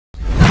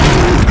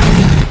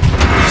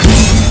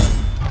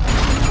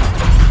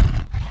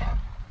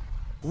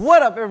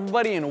What up,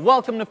 everybody, and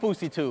welcome to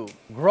fouseyTUBE.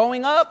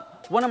 Growing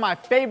up, one of my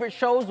favorite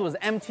shows was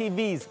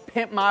MTV's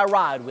Pimp My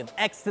Ride with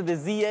X to the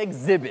Z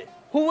Exhibit.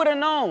 Who would have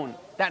known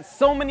that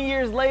so many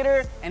years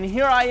later, and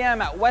here I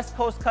am at West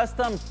Coast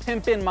Customs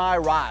pimping my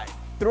ride.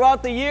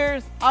 Throughout the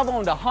years, I've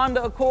owned a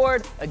Honda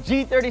Accord, a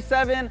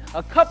G37,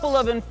 a couple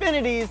of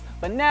Infinities,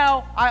 but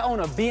now I own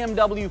a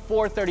BMW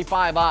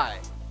 435i.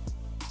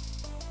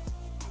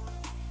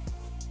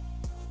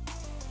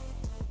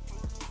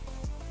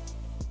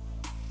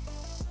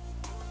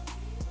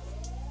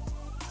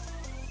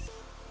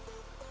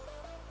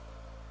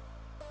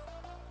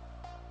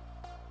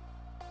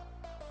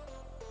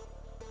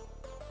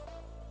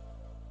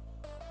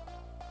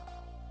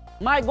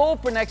 My goal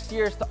for next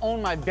year is to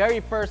own my very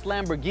first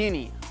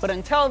Lamborghini, but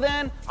until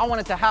then, I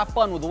wanted to have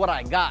fun with what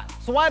I got.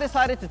 So I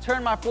decided to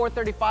turn my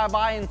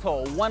 435i into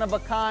a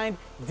one-of-a-kind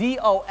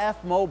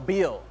DOF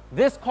mobile.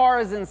 This car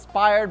is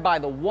inspired by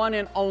the one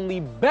and only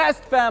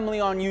best family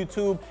on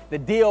YouTube, the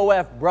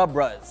DOF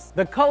Brubras.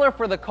 The color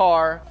for the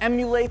car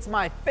emulates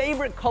my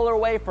favorite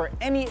colorway for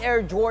any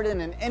Air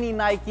Jordan and any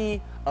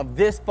Nike of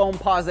this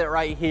foamposite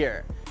right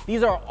here.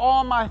 These are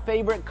all my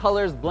favorite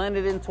colors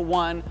blended into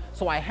one,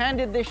 so I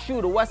handed this shoe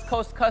to West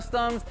Coast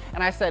Customs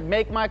and I said,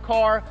 make my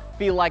car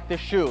feel like the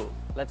shoe.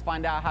 Let's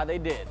find out how they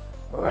did.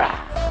 Yo, what's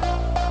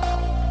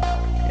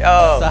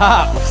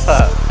up? What's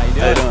up? How you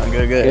doing? How you doing?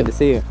 Good, good. Good to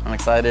see you. I'm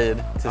excited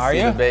to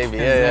see the baby.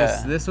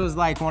 Yeah. This was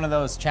like one of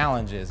those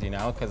challenges, you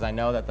know, because I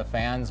know that the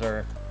fans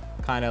are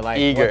kind of like,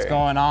 eager. What's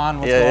going on,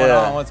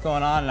 what's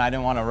going on, and I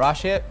didn't want to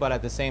rush it, but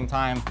at the same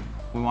time,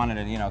 we wanted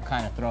to, you know,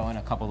 kind of throw in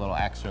a couple little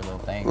extra little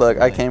things. Look,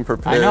 really. I came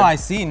prepared. I know, I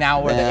see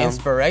now where the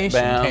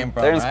inspiration came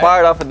from. They're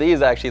inspired off of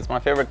these, actually. It's my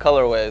favorite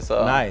colorway,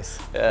 so. Nice.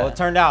 Yeah. Well, it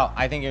turned out,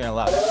 I think you're gonna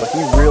love it. But he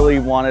really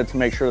wanted to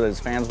make sure that his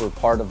fans were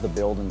part of the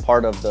build and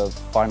part of the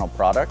final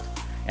product,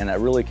 and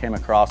that really came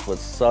across with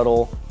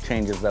subtle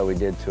changes that we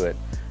did to it.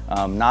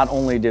 Not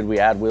only did we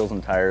add wheels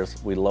and tires,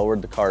 we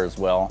lowered the car as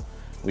well.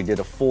 We did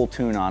a full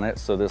tune on it,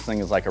 so this thing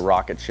is like a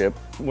rocket ship.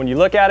 When you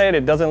look at it,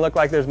 it doesn't look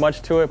like there's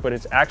much to it, but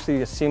it's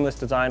actually a seamless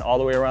design all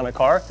the way around the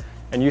car.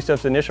 And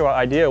Yusuf's initial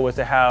idea was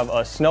to have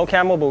a snow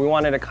camel, but we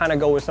wanted to kind of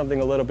go with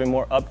something a little bit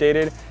more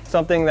updated,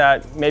 something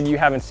that maybe you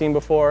haven't seen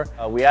before.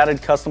 We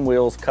added custom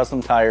wheels,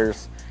 custom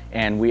tires,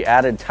 and we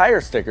added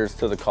tire stickers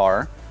to the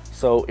car,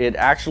 so it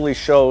actually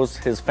shows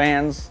his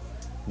fans,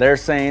 their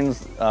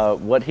sayings,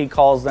 what he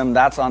calls them,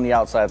 that's on the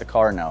outside of the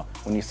car now.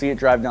 When you see it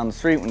drive down the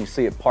street, when you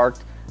see it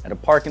parked at a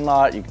parking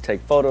lot, you can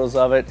take photos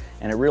of it,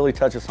 and it really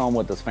touches home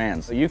with his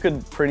fans. So you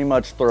could pretty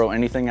much throw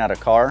anything at a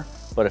car,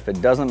 but if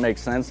it doesn't make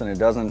sense and it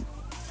doesn't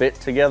fit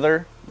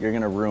together, you're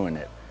gonna ruin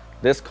it.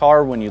 This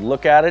car, when you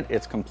look at it,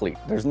 it's complete.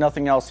 There's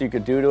nothing else you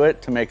could do to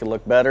it to make it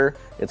look better.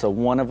 It's a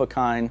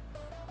one-of-a-kind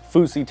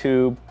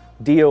fouseyTUBE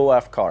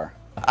DOF car.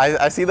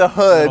 I see the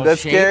hood. That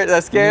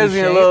scares me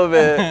a little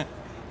bit.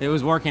 It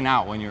was working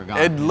out when you were gone.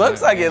 It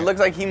looks like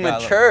he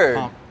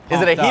matured.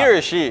 Is it a he or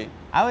a she?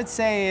 I would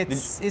say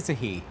it's a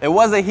he. It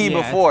was a he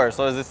before,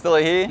 so is it still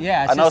a he?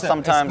 Yeah, I know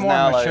sometimes it's more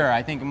now, mature. like,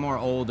 I think more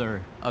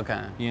older.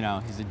 Okay. You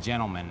know, he's a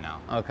gentleman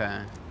now.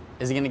 Okay.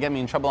 Is he gonna get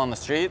me in trouble on the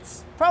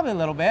streets? Probably a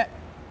little bit,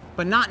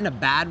 but not in a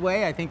bad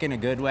way. I think in a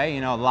good way.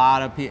 You know, a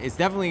lot of people. It's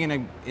definitely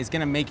gonna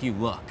make you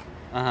look.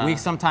 We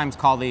sometimes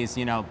call these,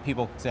 you know,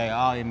 people say,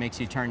 oh, it makes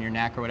you turn your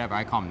neck or whatever.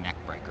 I call them neck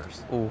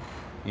breakers. Oof.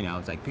 You know,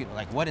 it's like people are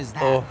like, what is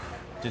that? Oof.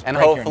 Just and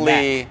break hopefully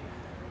your neck.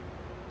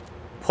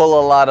 pull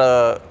a lot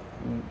of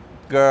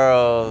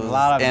girls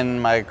in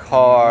my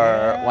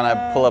car when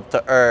I pull up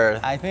to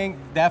Earth. I think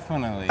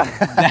definitely,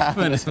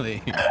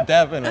 definitely,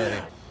 definitely.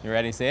 You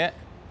ready to see it?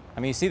 I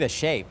mean, you see the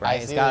shape,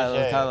 right? It's got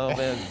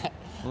a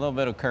little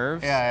bit of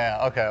curves.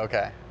 Yeah.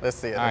 Okay. Let's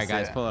see it. All right,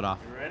 guys, pull it off.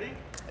 You ready?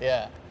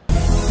 Yeah.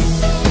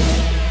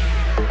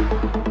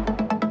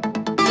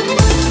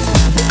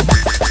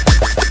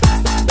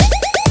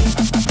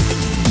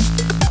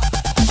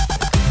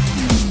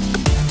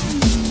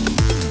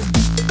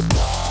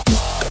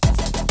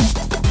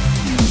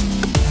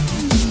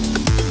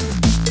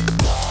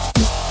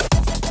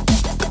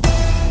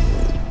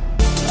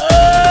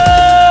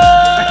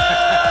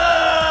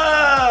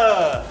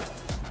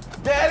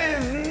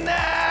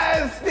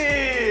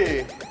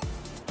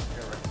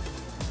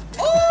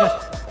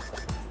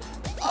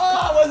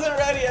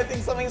 I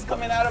think something's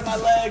coming out of my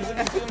legs, in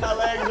between my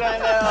legs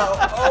right now.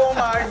 Oh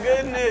my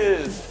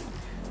goodness.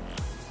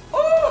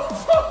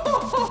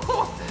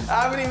 Oh,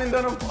 I haven't even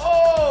done a,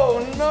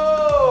 oh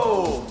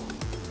no.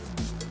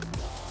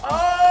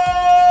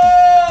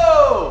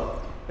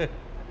 Oh,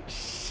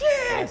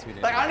 shit.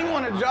 Like, I don't even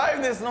want to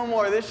drive this no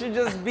more. This should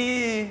just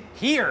be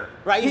here,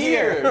 right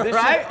here, This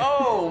right? Should,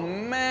 oh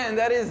man,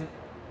 that is,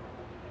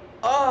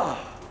 oh.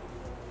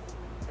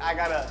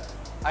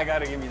 I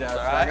gotta give you that.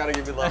 Right? I gotta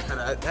give you love for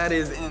that. That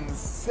is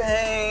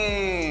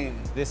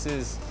insane. This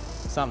is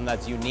something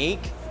that's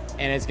unique,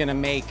 and it's gonna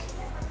make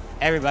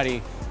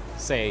everybody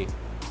say,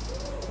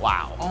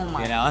 wow. Oh my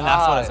God. You know, and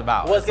that's what it's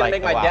about. Well, it's gonna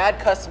like, make my dad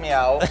cuss me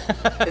out.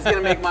 It's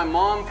gonna make my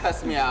mom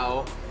cuss me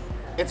out.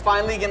 It's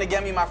finally gonna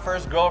get me my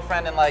first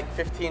girlfriend in like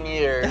 15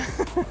 years.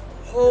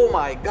 Oh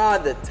my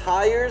God, the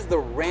tires, the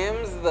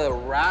rims, the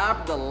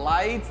wrap, the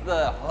lights,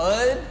 the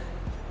hood.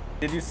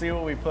 Did you see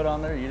what we put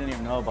on there? You didn't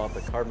even know about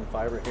the carbon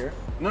fiber here?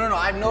 No,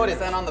 I've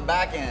noticed, and on the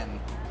back end.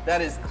 That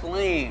is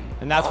clean.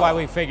 And that's why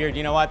we figured,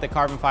 you know what, the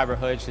carbon fiber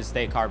hood should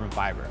stay carbon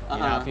fiber. You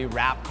know, if you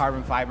wrap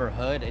carbon fiber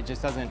hood, it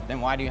just doesn't,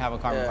 then why do you have a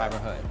carbon fiber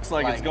hood? Looks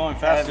like it's going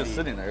fast just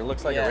sitting there. It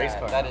looks like a race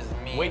car. That is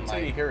mean. Wait till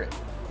you hear it.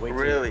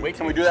 Really?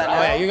 Can we do that now?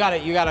 Oh yeah,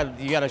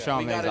 you gotta show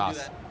them the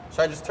exhaust.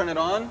 Should I just turn it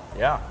on?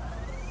 Yeah.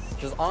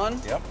 Just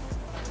on? Yep.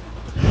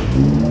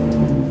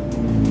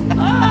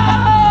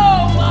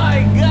 Oh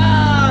my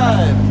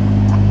God!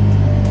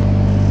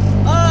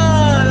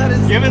 Oh, that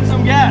is... Give it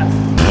some gas.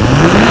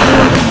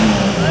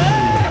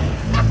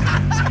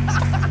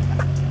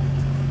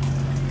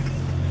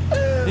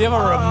 You have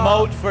a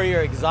remote for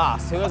your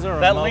exhaust. Who has a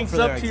remote That links for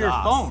their up to exhaust? your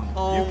phone.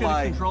 Oh You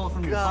can control it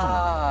from your phone.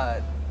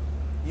 God.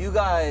 You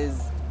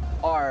guys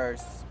are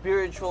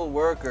spiritual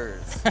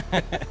workers.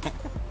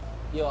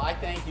 Yo, I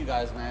thank you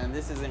guys, man.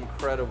 This is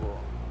incredible.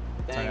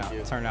 Thank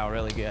you. Turned out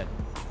really good.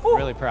 Whew.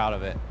 Really proud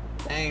of it.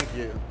 Thank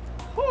you.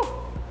 Whew.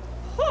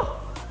 Whew.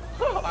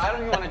 Whew. I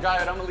don't even want to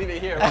drive it. I'm gonna leave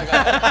it here.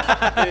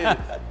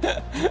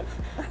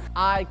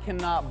 I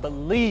cannot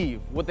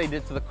believe what they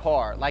did to the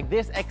car. Like,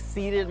 this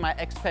exceeded my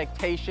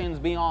expectations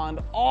beyond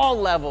all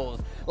levels.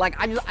 Like,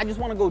 I just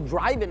want to go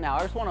drive it now.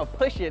 I just want to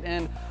push it,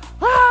 and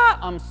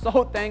I'm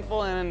so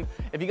thankful. And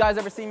if you guys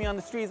ever see me on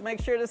the streets,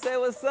 make sure to say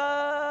what's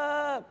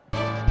up.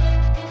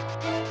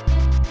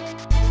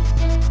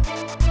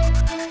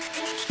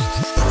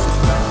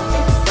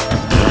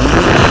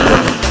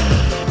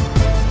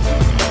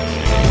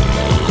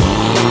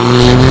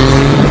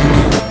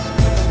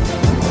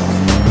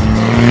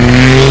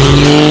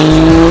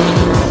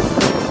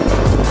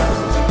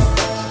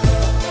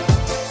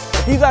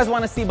 If you guys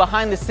want to see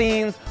behind the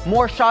scenes,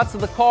 more shots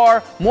of the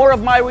car, more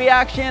of my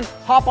reaction,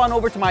 hop on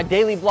over to my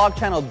daily vlog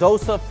channel,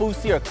 Dosa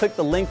Fousey, or click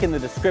the link in the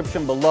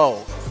description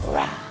below.